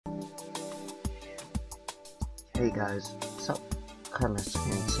Hey guys, what's up? Carlos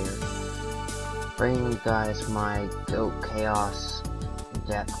Fans here, bringing you guys my Goat Chaos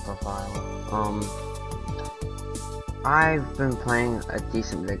deck profile. I've been playing a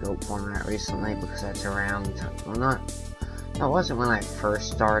decent bit of Goat format recently because that's around, well that wasn't when I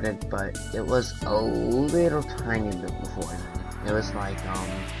first started, but it was a little tiny bit before then. It was like,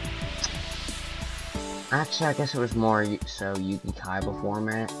 actually I guess it was more so Yugi Kaiba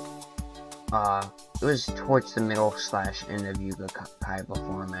format. It was towards the middle / end of Yugi Kaiba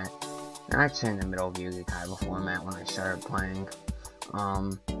format. And I'd say in the middle of Yugi Kaiba format when I started playing.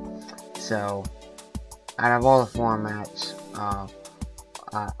 So, out of all the formats,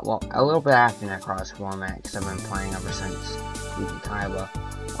 well, a little bit after Necroz format, because I've been playing ever since Yugi Kaiba,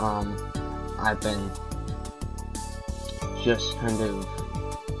 I've been just kind of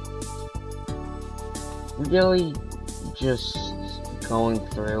really just going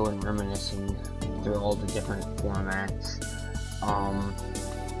through and reminiscing through all the different formats.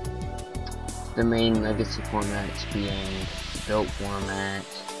 The main legacy formats being Goat format,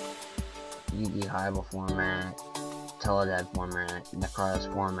 Yugi Kaiba format, Teledead format,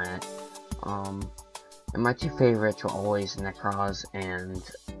 Necroz format. And my two favorites were always Necroz and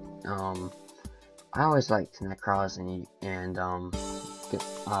I always liked Necroz and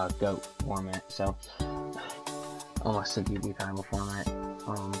Goat format. So almost a Yugi Kaiba format.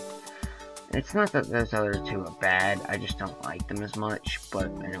 It's not that those other two are bad, I just don't like them as much, but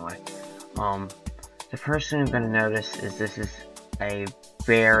anyway. The first thing I'm going to notice is this is a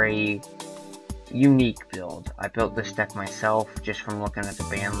very unique build. I built this deck myself just from looking at the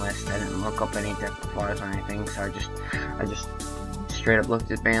ban list. I didn't look up any deck files or anything, so I just straight up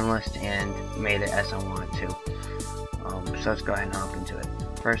looked at the ban list and made it as I wanted to. So let's go ahead and hop into it.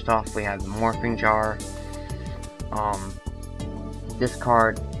 First off, we have the Morphing Jar. This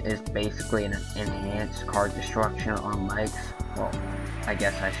card is basically an enhanced card destruction on legs. Well, I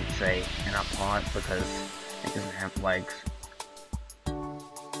guess I should say an upon because it doesn't have legs.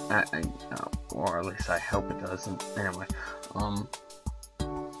 Or at least I hope it doesn't. Anyway,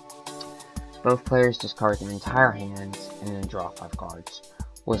 both players discard their entire hands and then draw 5 cards.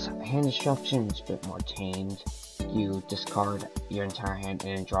 With hand destruction, it's a bit more tamed. You discard your entire hand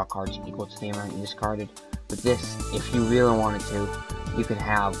and then draw cards equal to the amount you discarded. With this, if you really wanted to, you could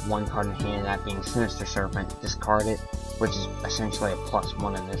have one card in hand, that being Sinister Serpent, discard it, which is essentially a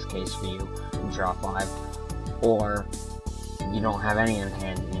 +1 in this case for you, and draw 5. Or, you don't have any in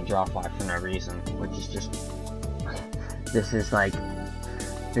hand and you draw 5 for no reason, which is just, this is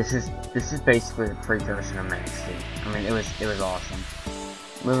basically the precursor to Max D. I mean, it was awesome.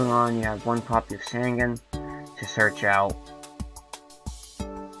 Moving on, you have one copy of Sangan to search out,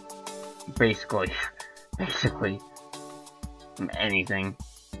 basically anything.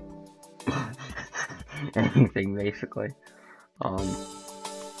 Anything, basically.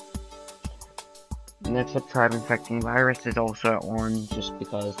 Next up, Tribe Infecting Virus is also at 1, just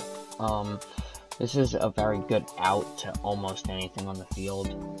because, this is a very good out to almost anything on the field.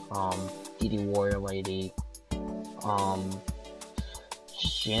 DD Warrior Lady,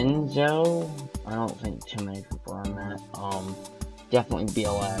 Jinzo, I don't think too many people are on that, definitely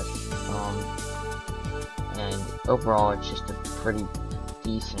BLS, and overall it's just a pretty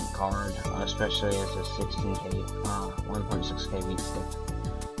decent card, especially as a 16k, 1.6k beat stick.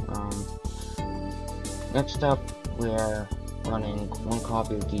 Next up, we're running one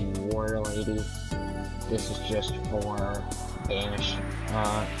copy of the Warrior Lady. This is just for banishing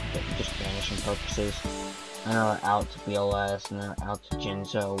purposes. Another out to BLS, another out to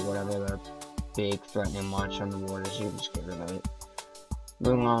Jinzo, whatever their big threatening monster on the board is, you can just get rid of it.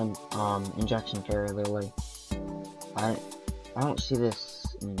 Moving on, Injection Fairy Lily. I don't see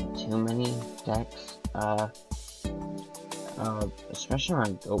this in too many decks, especially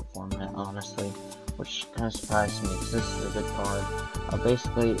on Goat format, honestly, which kind of surprised me, because this is a good card.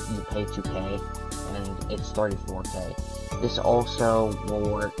 Basically, you pay 2k, and it's 34k. This also will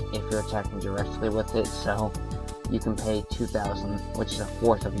work if you're attacking directly with it, so you can pay 2,000, which is a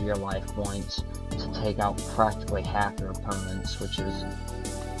fourth of your life points, to take out practically half your opponents, which is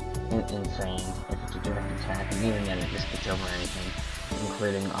insane if it's a direct attack, and even then it just gets over anything,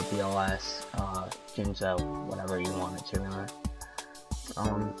 including a BLS, Jinzo, whatever you want it to, really.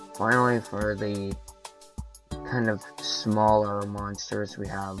 Finally, for the kind of smaller monsters, we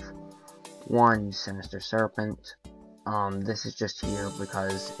have one Sinister Serpent. This is just here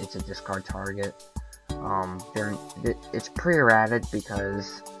because it's a discard target. It's pre-errated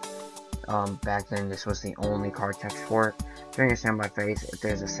because back then this was the only card text for it. During your standby phase, if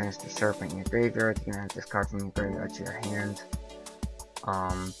there's a Sinister Serpent in your graveyard, you can add this card from your graveyard to your hand.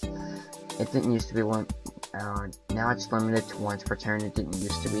 It didn't used to be Now it's limited to once per turn. It didn't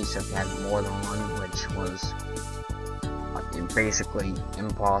used to be, so if you had more than one, which was basically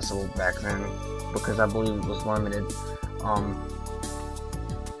impossible back then, because I believe it was limited,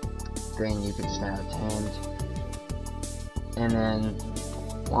 then you could just add a 10. And then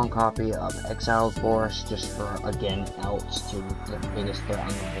one copy of Exiled Force, just for, again, outs to the biggest threat on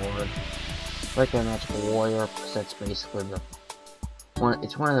the board. Like a Magical Warrior, because that's basically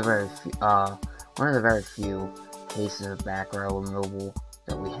it's one of the very few cases of back row removal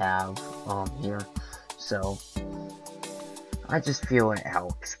that we have here. So I just feel it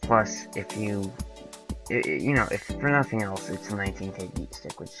helps. Plus, if you know, if for nothing else, it's a 19k beat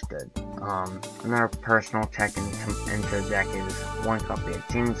stick, which is good. Another personal tech into deck is one copy of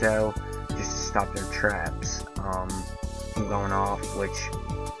Jinzo, just to stop their traps from going off, which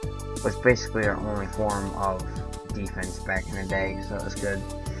was basically our only form of defense back in the day, so it was good.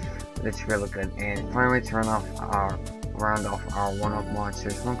 It's really good. And finally, to round off our one-off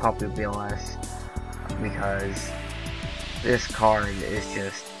monsters, one copy of BLS, because this card is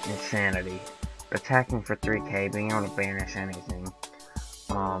just insanity. Attacking for 3k, being able to banish anything,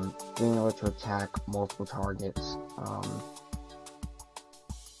 being able to attack multiple targets.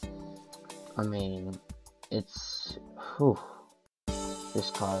 I mean, it's this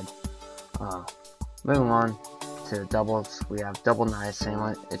card. Moving on to doubles, we have Double Night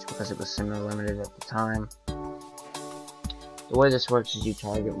Assailant. It's because it was similar limited at the time. The way this works is you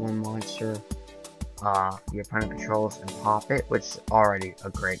target one monster your opponent controls and pop it, which is already a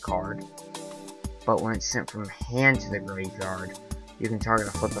great card. But when it's sent from hand to the graveyard, you can target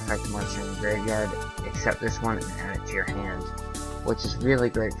a flip effect monster in the graveyard, except this one, and add it to your hand, which is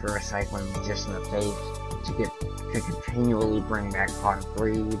really great for recycling Magician of Faith to continually bring back Pot of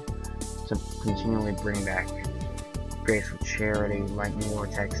Greed, to continually bring back Graceful Charity, Lightning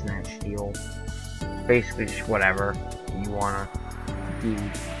Vortex, Snatch Steal, basically just whatever you wanna do,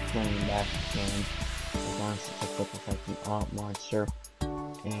 bringing back to hand, as long as it's a flip effect monster,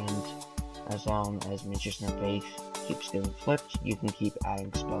 and as long as Magician of Faith keeps getting flipped, you can keep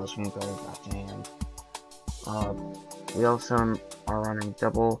adding spells from grave back to hand. We also are running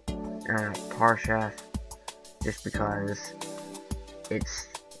double Parshath, just because it's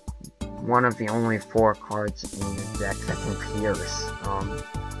one of the only 4 cards in the deck that can pierce.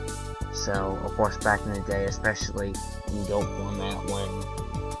 So, of course, back in the day, especially in Guild format, when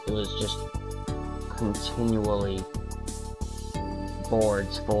it was just continually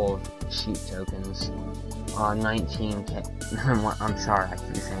boards full of sheep tokens. 19k. I'm sorry, I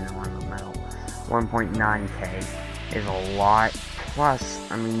keep saying the wrong amount. 1.9k is a lot.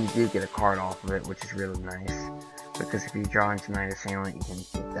 Plus, I mean, you do get a card off of it, which is really nice. Because if you draw into Night Assailant, you can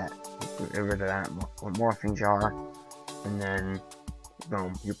get rid of that Morphing Jar, and then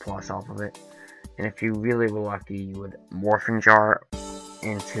boom, you plus off of it. And if you really were lucky, you would Morphing Jar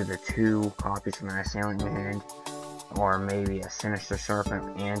into the 2 copies of Night Assailant in your hand, or maybe a Sinister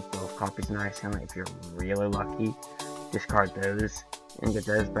Serpent and both copies of Night Assailant if you're really lucky. Discard those and get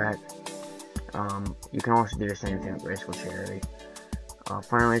those back. You can also do the same thing with Graceful Charity.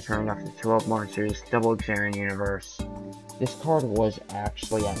 Finally, turned off the 12 monsters, Double Xarian Universe. This card was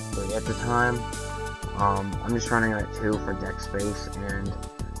actually at 3 at the time. I'm just running it at 2 for deck space, and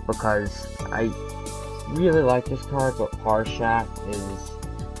because I really like this card, but Parshath is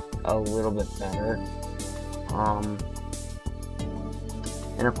a little bit better.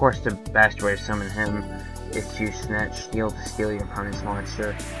 And of course, the best way to summon him is to use Snatch Steal to steal your opponent's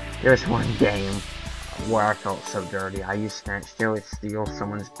monster. There's one game where I felt so dirty. I used Snatch Steal to steal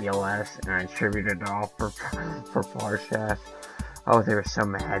someone's BLS, and I attributed it all for Parshath. Oh, they were so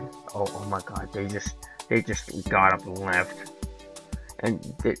mad. Oh my god, they just got up and left. And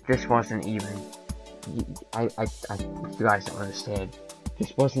this wasn't even. You guys don't understand.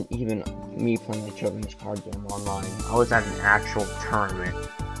 This wasn't even me playing the children's card game online. I was at an actual tournament.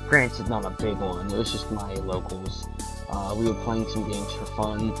 Granted, not a big one. It was just my locals. We were playing some games for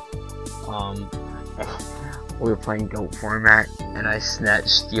fun. We were playing GOAT format, and I Snatch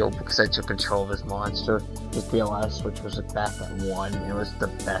Steal because I took control of his monster with BLS, which was back at 1. It was the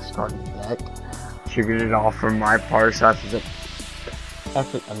best card in the deck. Triggered it all from my part, so I was like,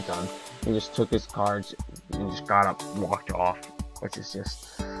 F it, I'm done. He just took his cards and just got up and walked off, which is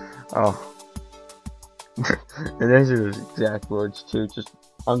just, oh. And those are his exact words too, just,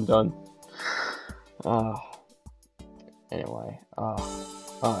 I'm done. Anyway,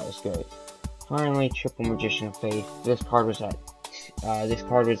 it's great. Finally, Triple Magician of Faith. This card was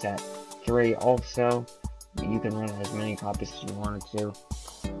at 3 also. You can run as many copies as you wanted to.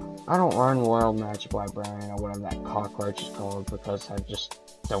 I don't run Royal Magic Librarian or whatever that cockroach is called because I just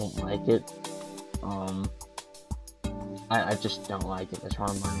don't like it. I just don't like it. That's why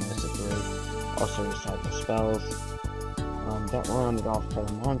I'm running this at 3. Also recycle spells. That rounded off for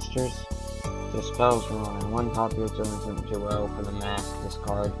the monsters. The spells were running 1 copy of Delinquent Duo for the mask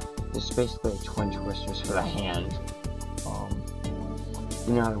discard. This is basically a Twin Twisters for the hand.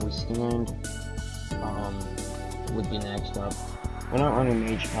 You know how to withstand would be next up. We're not running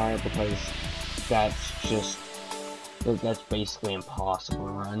Mage Fire because that's basically impossible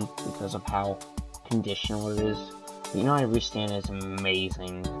to run because of how conditional it is. But you know how to withstand is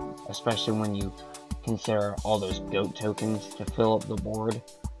amazing, especially when you consider all those goat tokens to fill up the board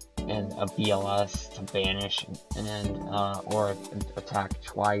and a BLS to banish and or attack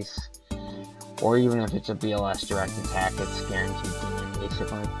twice, or even if it's a BLS direct attack, it's guaranteed demon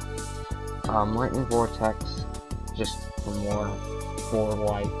basically. Lightning Vortex, just for more board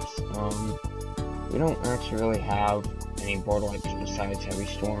wipes. We don't actually really have any board wipes besides Heavy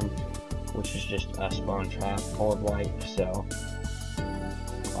Storm, which is just a Spawn Trap board wipe, so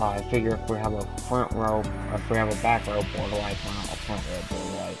I figure if we have a front row, or if we have a back row board wipe, why not a front row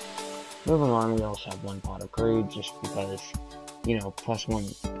board wipe. Moving on, we also have 1 Pot of Greed, just because, you know,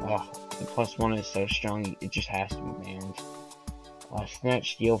 +1, the +1 is so strong, it just has to be banned.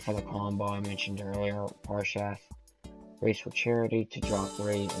 Snatch Steal for the combo I mentioned earlier, Parshath. Graceful Charity to draw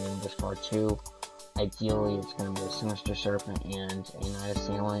 3 and then discard 2. Ideally, it's going to be a Sinister Serpent and a Night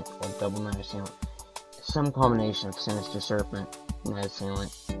Assailant, or double Night Assailant. Some combination of Sinister Serpent, Night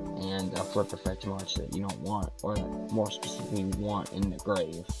Assailant, and a flip effect march that you don't want, or more specifically you want in the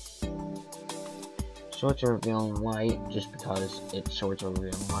grave. Swords of Revealing Light, just because it's Swords of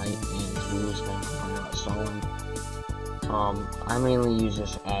Revealing Light, and who's going to find out Solemn. I mainly use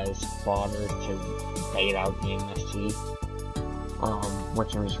this as fodder to bait out the MST,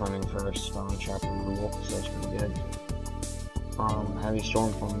 which I'm just running for Spawn Trap removal, so that's pretty good. Heavy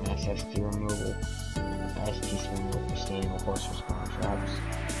Storm for mass ST removal, ST removal for standing, of course, for Spawn Traps.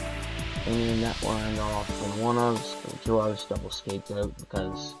 And then that will end off with 1-ofs, 2-ofs, double Scapegoat,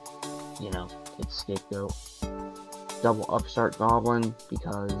 because, you know, it's Scapegoat. Double Upstart Goblin,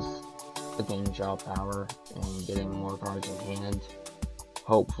 because, again, draw power and getting more cards in hand.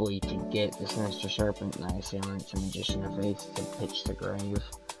 Hopefully to get the Sinister Serpent, Night Assailant, and Magician of Faith to pitch the grave.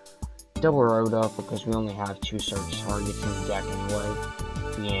 Double Rhoda, because we only have 2 search targets in the deck anyway,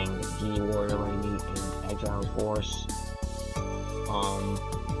 being the Warrior Lady and Exile Force.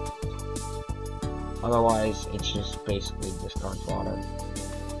 Otherwise, it's just basically discard fodder.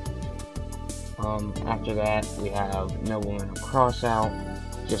 After that, we have Nobleman of Crossout,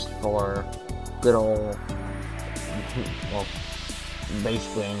 just for good old, well,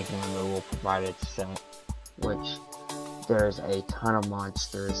 basically anything removal provided it's set, which there's a ton of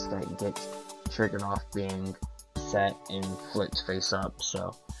monsters that get triggered off being set and flipped face up,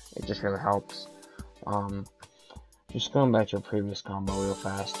 so it just really helps. Just going back to a previous combo real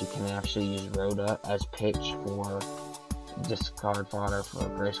fast, you can actually use Rhoda as pitch for discard fodder for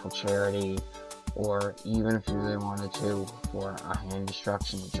Graceful Charity, or even if you really wanted to, for a hand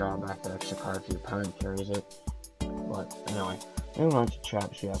destruction to draw back that extra card if your opponent carries it. But anyway, moving on to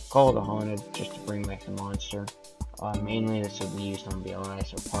traps, we have Call of the Haunted, just to bring back the monster. Mainly this would be used on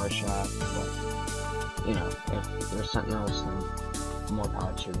BLS or Parshath, but, you know, if there's something else, then more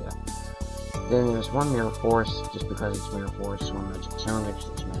power to you. Then there's 1 Mirror Force, just because it's Mirror Force, 1 Magic Cylinder, because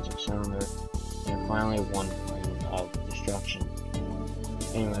it's Magic Cylinder, and finally 1 Flame of Destruction.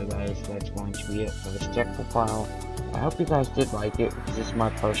 Anyway guys, that's going to be it for this deck profile. I hope you guys did like it, because this is my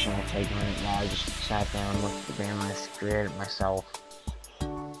personal take on it, and I just sat down with the game list, created it myself.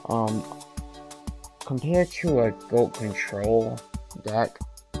 Compared to a Goat Control deck,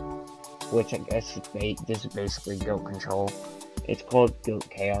 which I guess this is basically Goat Control, it's called Goat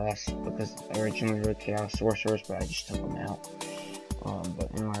Chaos, because originally they were Chaos Sorcerers, but I just took them out.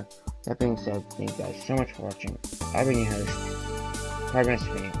 But anyway, that being said, thank you guys so much for watching. I've been your host, Progress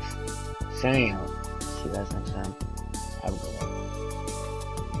Phoenix, signing out. See you guys next time. Have a good one.